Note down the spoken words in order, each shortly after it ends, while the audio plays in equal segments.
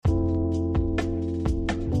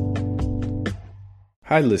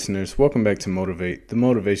Hi, listeners. Welcome back to Motivate, the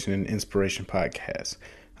Motivation and Inspiration Podcast.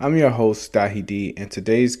 I'm your host, Dahi D, and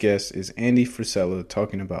today's guest is Andy Frisella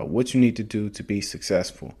talking about what you need to do to be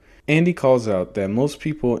successful. Andy calls out that most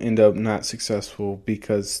people end up not successful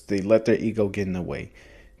because they let their ego get in the way.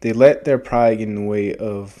 They let their pride get in the way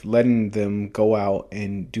of letting them go out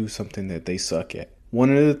and do something that they suck at. One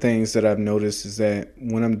of the things that I've noticed is that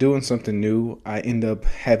when I'm doing something new, I end up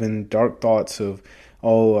having dark thoughts of,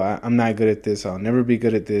 I'm not good at this. I'll never be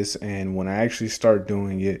good at this. And when I actually start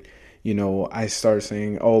doing it, I start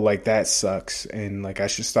saying, that sucks. And I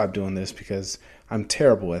should stop doing this because I'm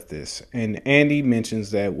terrible at this. And Andy mentions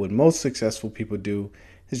that what most successful people do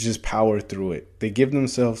is just power through it. They give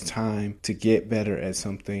themselves time to get better at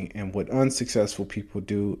something. And what unsuccessful people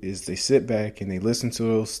do is they sit back and they listen to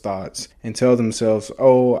those thoughts and tell themselves,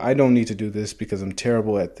 I don't need to do this because I'm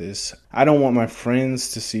terrible at this. I don't want my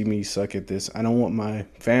friends to see me suck at this. I don't want my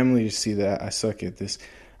family to see that I suck at this.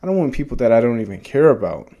 I don't want people that I don't even care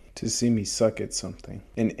about to see me suck at something.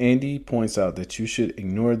 And Andy points out that you should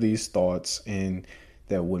ignore these thoughts, and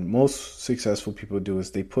that what most successful people do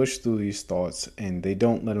is they push through these thoughts and they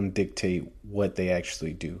don't let them dictate what they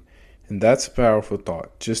actually do. And that's a powerful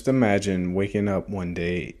thought. Just imagine waking up one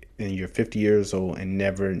day and you're 50 years old and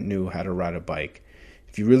never knew how to ride a bike.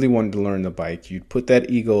 If you really wanted to learn the bike, you'd put that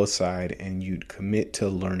ego aside and you'd commit to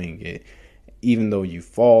learning it. Even though you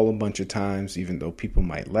fall a bunch of times, even though people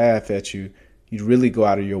might laugh at you, you'd really go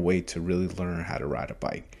out of your way to really learn how to ride a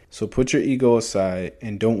bike. So put your ego aside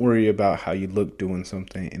and don't worry about how you look doing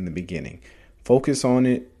something in the beginning. Focus on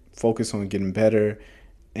it, focus on getting better,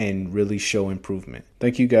 and really show improvement.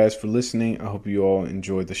 Thank you guys for listening. I hope you all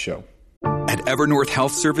enjoyed the show. At Evernorth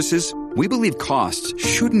Health Services, we believe costs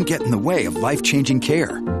shouldn't get in the way of life-changing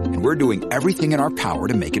care, and we're doing everything in our power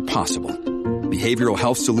to make it possible. Behavioral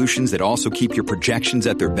health solutions that also keep your projections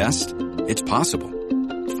at their best? It's possible.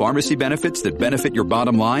 Pharmacy benefits that benefit your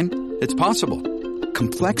bottom line? It's possible.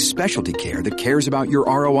 Complex specialty care that cares about your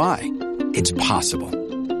ROI? It's possible.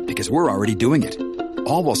 Because we're already doing it.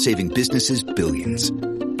 All while saving businesses billions.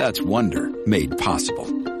 That's Wonder made possible.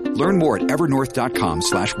 Learn more at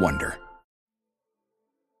evernorth.com/wonder.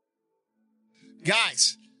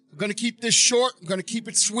 Guys, I'm going to keep this short. I'm going to keep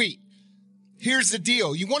it sweet. Here's the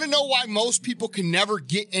deal. You want to know why most people can never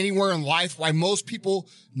get anywhere in life? Why most people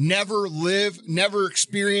never live, never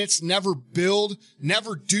experience, never build,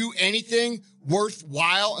 never do anything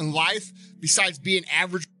worthwhile in life besides being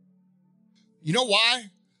average? You know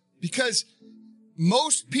why? Because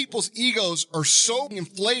most people's egos are so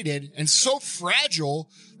inflated and so fragile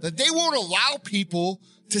that they won't allow people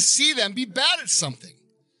to see them be bad at something.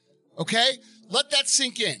 Okay? Let that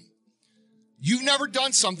sink in. You've never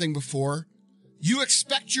done something before. You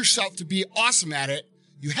expect yourself to be awesome at it.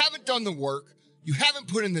 You haven't done the work. You haven't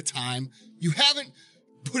put in the time. You haven't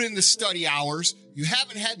put in the study hours. You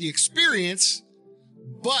haven't had the experience,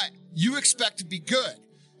 but you expect to be good.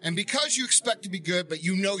 And because you expect to be good, but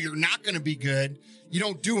you know you're not going to be good, you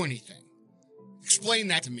don't do anything. Explain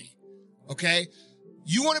that to me. Okay?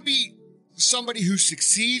 You want to be somebody who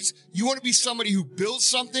succeeds. You want to be somebody who builds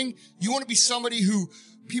something. You want to be somebody who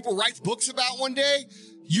people write books about one day.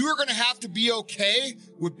 You are going to have to be okay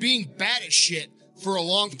with being bad at shit for a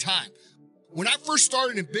long time. When I first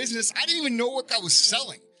started in business, I didn't even know what I was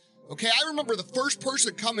selling. Okay. I remember the first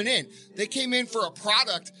person coming in, they came in for a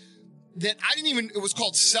product that it was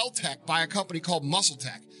called Celltech by a company called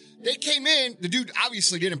MuscleTech. They came in, the dude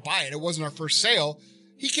obviously didn't buy it. It wasn't our first sale.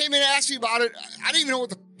 He came in and asked me about it. I didn't even know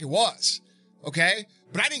what it was. Okay.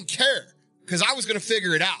 But I didn't care because I was going to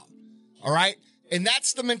figure it out. All right. And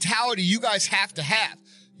that's the mentality you guys have to have.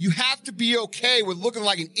 You have to be okay with looking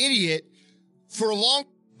like an idiot for a long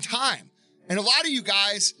time. And a lot of you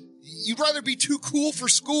guys, you'd rather be too cool for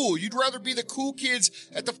school. You'd rather be the cool kids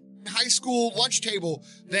at the high school lunch table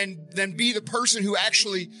than be the person who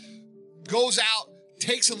actually goes out,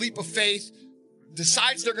 takes a leap of faith,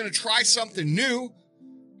 decides they're going to try something new,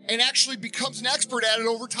 and actually becomes an expert at it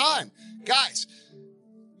over time. Guys,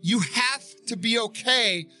 you have to be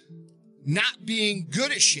okay not being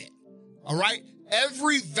good at shit. All right?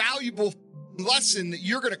 Every valuable lesson that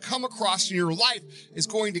you're going to come across in your life is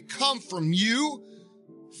going to come from you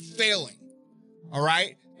failing. All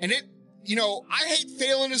right. And I hate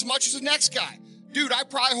failing as much as the next guy. Dude, I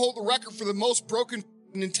probably hold the record for the most broken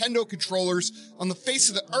Nintendo controllers on the face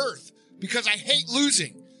of the earth because I hate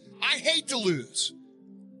losing. I hate to lose.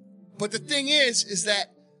 But the thing is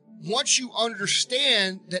that once you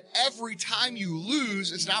understand that every time you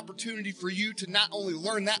lose, it's an opportunity for you to not only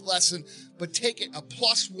learn that lesson, but take it a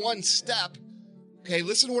 +1 step. Okay,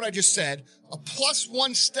 listen to what I just said. A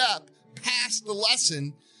 +1 step past the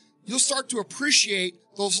lesson you'll start to appreciate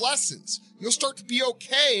those lessons. You'll start to be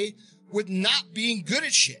okay with not being good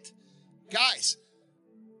at shit. Guys,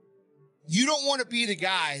 you don't want to be the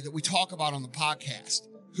guy that we talk about on the podcast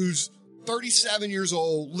who's 37 years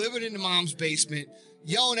old, living in the mom's basement,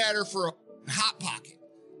 yelling at her for a hot pocket.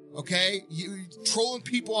 Okay? You trolling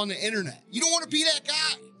people on the internet. You don't want to be that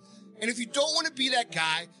guy. And if you don't want to be that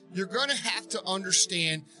guy, you're going to have to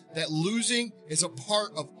understand that losing is a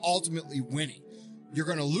part of ultimately winning. You're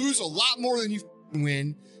going to lose a lot more than you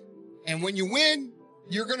win. And when you win,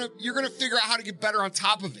 you're going to figure out how to get better on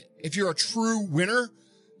top of it. If you're a true winner,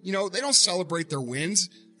 you know, they don't celebrate their wins.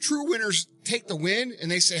 True winners take the win and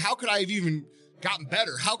they say, how could I have even gotten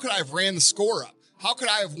better? How could I have ran the score up? How could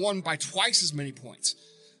I have won by twice as many points?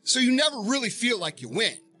 So you never really feel like you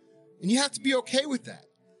win. And you have to be okay with that.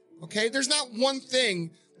 Okay? There's not one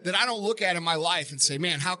thing that I don't look at in my life and say,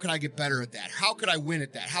 man, how could I get better at that? How could I win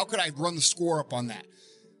at that? How could I run the score up on that?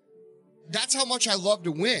 That's how much I love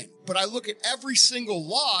to win. But I look at every single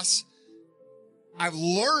loss. I've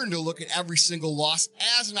learned to look at every single loss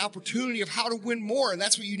as an opportunity of how to win more. And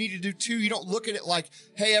that's what you need to do too. You don't look at it like,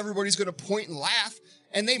 hey, everybody's going to point and laugh.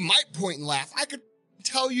 And they might point and laugh. I could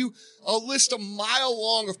tell you a list a mile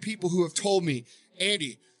long of people who have told me,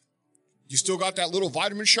 Andy, you still got that little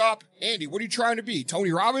vitamin shop? Andy, what are you trying to be?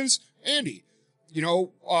 Tony Robbins? Andy, you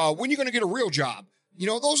know, when are you going to get a real job? You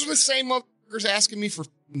know, those are the same motherfuckers asking me for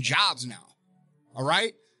jobs now. All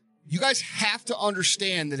right? You guys have to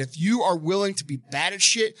understand that if you are willing to be bad at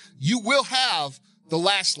shit, you will have the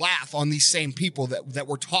last laugh on these same people that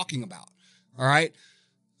we're talking about. All right?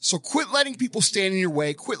 So quit letting people stand in your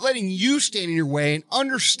way. Quit letting you stand in your way and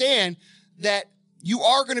understand that you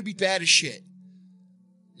are going to be bad at shit.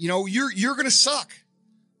 You know, you're going to suck.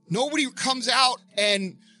 Nobody comes out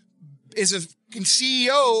and is a fucking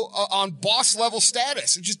CEO on boss level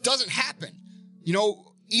status. It just doesn't happen. You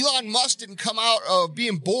know, Elon Musk didn't come out of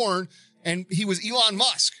being born and he was Elon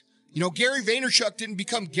Musk. You know, Gary Vaynerchuk didn't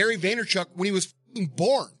become Gary Vaynerchuk when he was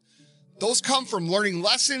born. Those come from learning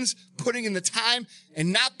lessons, putting in the time,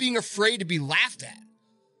 and not being afraid to be laughed at.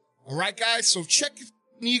 All right, guys? So check your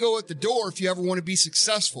ego at the door if you ever want to be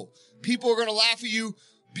successful. People are going to laugh at you.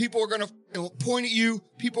 People are going to point at you.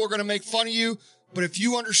 People are going to make fun of you. But if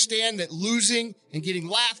you understand that losing and getting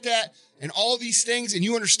laughed at and all these things, and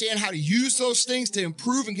you understand how to use those things to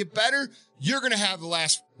improve and get better, you're going to have the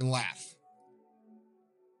last laugh.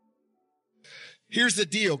 Here's the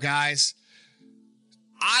deal, guys.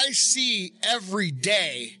 I see every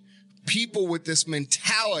day people with this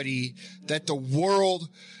mentality that the world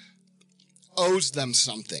owes them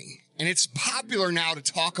something. And it's popular now to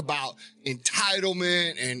talk about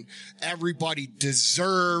entitlement and everybody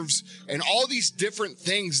deserves and all these different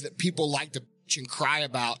things that people like to bitch and cry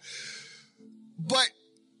about. But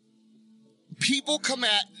people come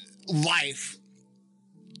at life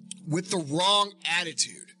with the wrong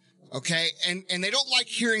attitude. Okay. And they don't like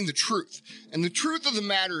hearing the truth. And the truth of the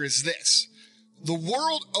matter is this: the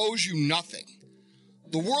world owes you nothing.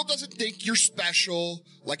 The world doesn't think you're special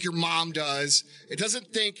like your mom does. It doesn't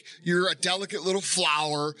think you're a delicate little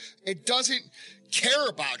flower. It doesn't care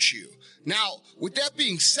about you. Now, with that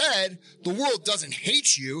being said, the world doesn't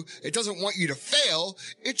hate you. It doesn't want you to fail.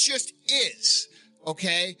 It just is.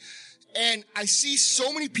 Okay. And I see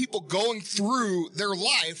so many people going through their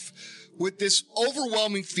life with this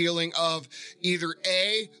overwhelming feeling of either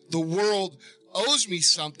A, the world owes me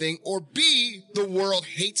something, or B, the world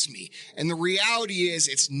hates me. And the reality is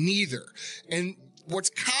it's neither. And what's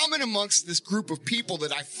common amongst this group of people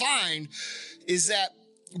that I find is that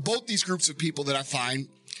both these groups of people that I find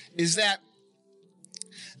is that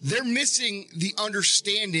they're missing the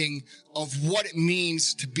understanding of what it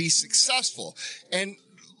means to be successful. And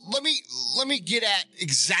let me get at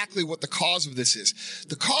exactly what the cause of this is.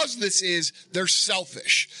 The cause of this is they're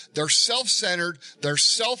selfish. They're self-centered. They're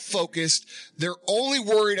self-focused. They're only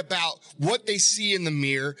worried about what they see in the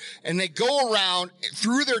mirror. And they go around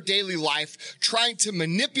through their daily life trying to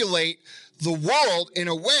manipulate the world in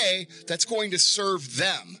a way that's going to serve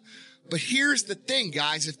them. But here's the thing,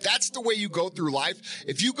 guys. If that's the way you go through life,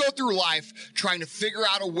 if you go through life trying to figure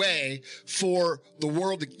out a way for the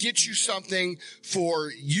world to get you something,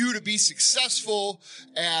 for you to be successful,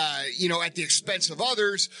 at the expense of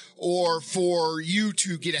others, or for you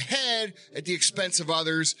to get ahead at the expense of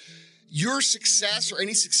others, your success or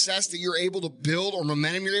any success that you're able to build or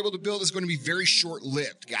momentum you're able to build is going to be very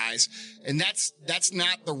short-lived, guys. And that's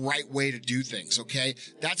not the right way to do things, okay?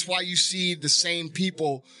 That's why you see the same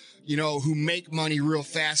people who make money real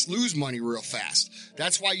fast, lose money real fast.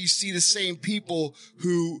 That's why you see the same people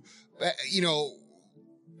who,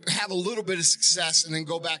 have a little bit of success and then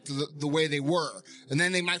go back to the way they were. And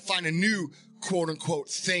then they might find a new quote unquote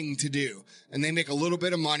thing to do. And they make a little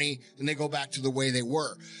bit of money and they go back to the way they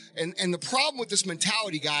were. And the problem with this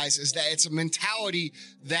mentality, guys, is that it's a mentality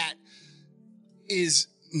that is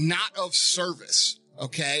not of service.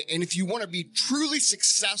 Okay. And if you want to be truly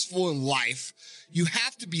successful in life, you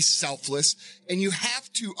have to be selfless, and you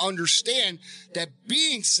have to understand that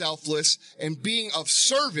being selfless and being of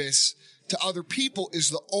service to other people is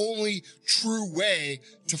the only true way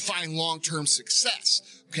to find long-term success.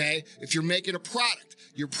 Okay. If you're making a product,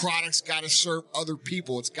 your product's got to serve other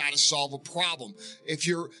people. It's got to solve a problem. If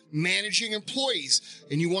you're managing employees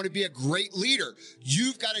and you want to be a great leader,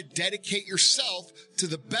 you've got to dedicate yourself to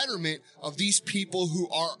the betterment of these people who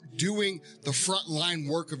are doing the frontline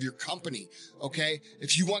work of your company. Okay.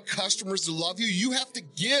 If you want customers to love you, you have to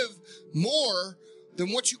give more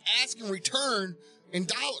than what you ask in return in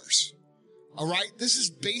dollars. All right. This is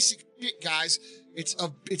basic shit, guys.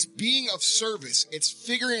 It's being of service. It's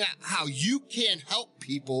figuring out how you can help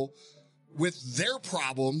people with their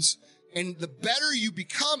problems. And the better you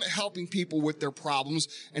become at helping people with their problems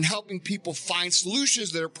and helping people find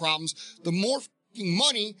solutions to their problems, the more fucking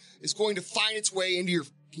money is going to find its way into your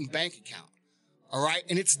fucking bank account. All right.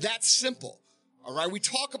 And it's that simple. All right. We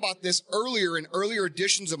talk about this earlier in earlier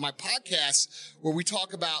editions of my podcast, where we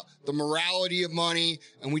talk about the morality of money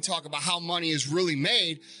and we talk about how money is really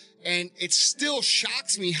made. And it still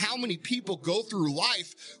shocks me how many people go through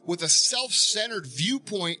life with a self-centered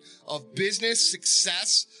viewpoint of business,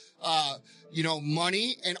 success,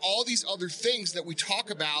 money, and all these other things that we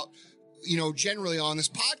talk about, generally on this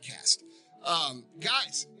podcast.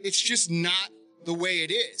 Guys, it's just not the way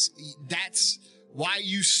it is. That's why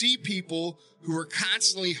you see people who are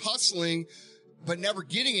constantly hustling, but never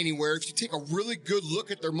getting anywhere. If you take a really good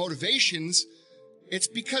look at their motivations, it's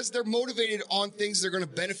because they're motivated on things that are going to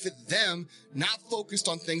benefit them, not focused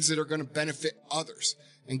on things that are going to benefit others.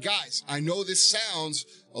 And guys, I know this sounds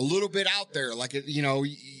a little bit out there, like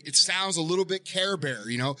it sounds a little bit Care Bear,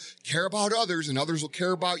 care about others and others will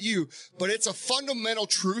care about you. But it's a fundamental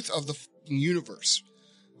truth of the universe.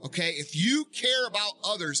 Okay. If you care about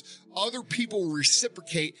others, other people will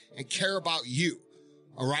reciprocate and care about you.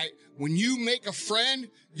 All right. When you make a friend,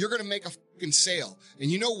 you're going to make a fucking sale. And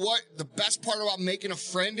you know what? The best part about making a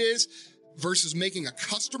friend is versus making a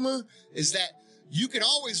customer is that you can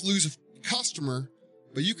always lose a customer,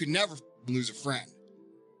 but you can never lose a friend.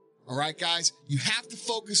 All right, guys, you have to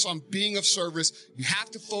focus on being of service. You have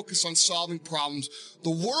to focus on solving problems. The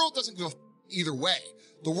world doesn't give a either way.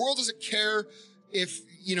 The world doesn't care if,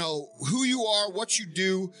 who you are, what you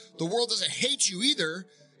do. The world doesn't hate you either.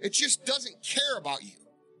 It just doesn't care about you.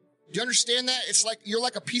 Do you understand that? It's like you're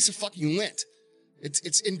like a piece of fucking lint.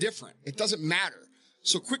 It's indifferent. It doesn't matter.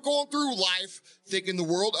 So quit going through life thinking the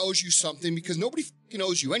world owes you something, because nobody fucking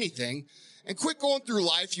owes you anything. And quit going through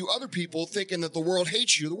life, you other people, thinking that the world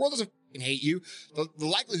hates you. The world doesn't fucking hate you. The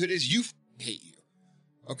likelihood is you hate you.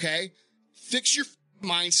 Okay? Fix your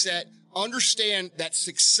mindset. Understand that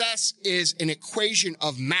success is an equation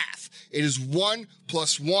of math. It is 1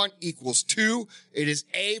 + 1 = 2. It is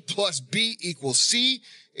A + B = C.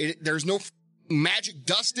 There's no magic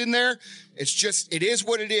dust in there. It is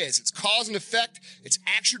what it is. It's cause and effect. It's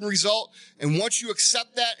action result. And once you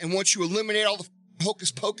accept that, and once you eliminate all the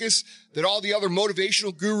hocus pocus that all the other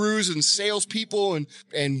motivational gurus and salespeople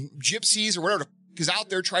and gypsies or whatever is out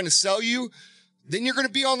there trying to sell you, then you're going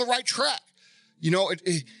to be on the right track.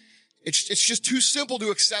 It's just too simple to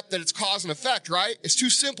accept that it's cause and effect, right? It's too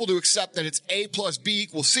simple to accept that it's A + B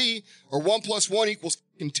 = C, or 1 + 1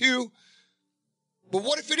 = 2. But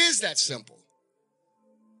what if it is that simple?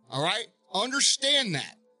 All right? Understand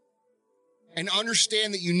that. And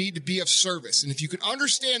understand that you need to be of service. And if you can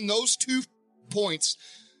understand those 2 points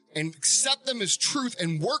and accept them as truth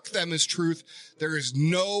and work them as truth, there is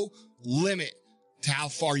no limit to how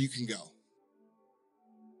far you can go.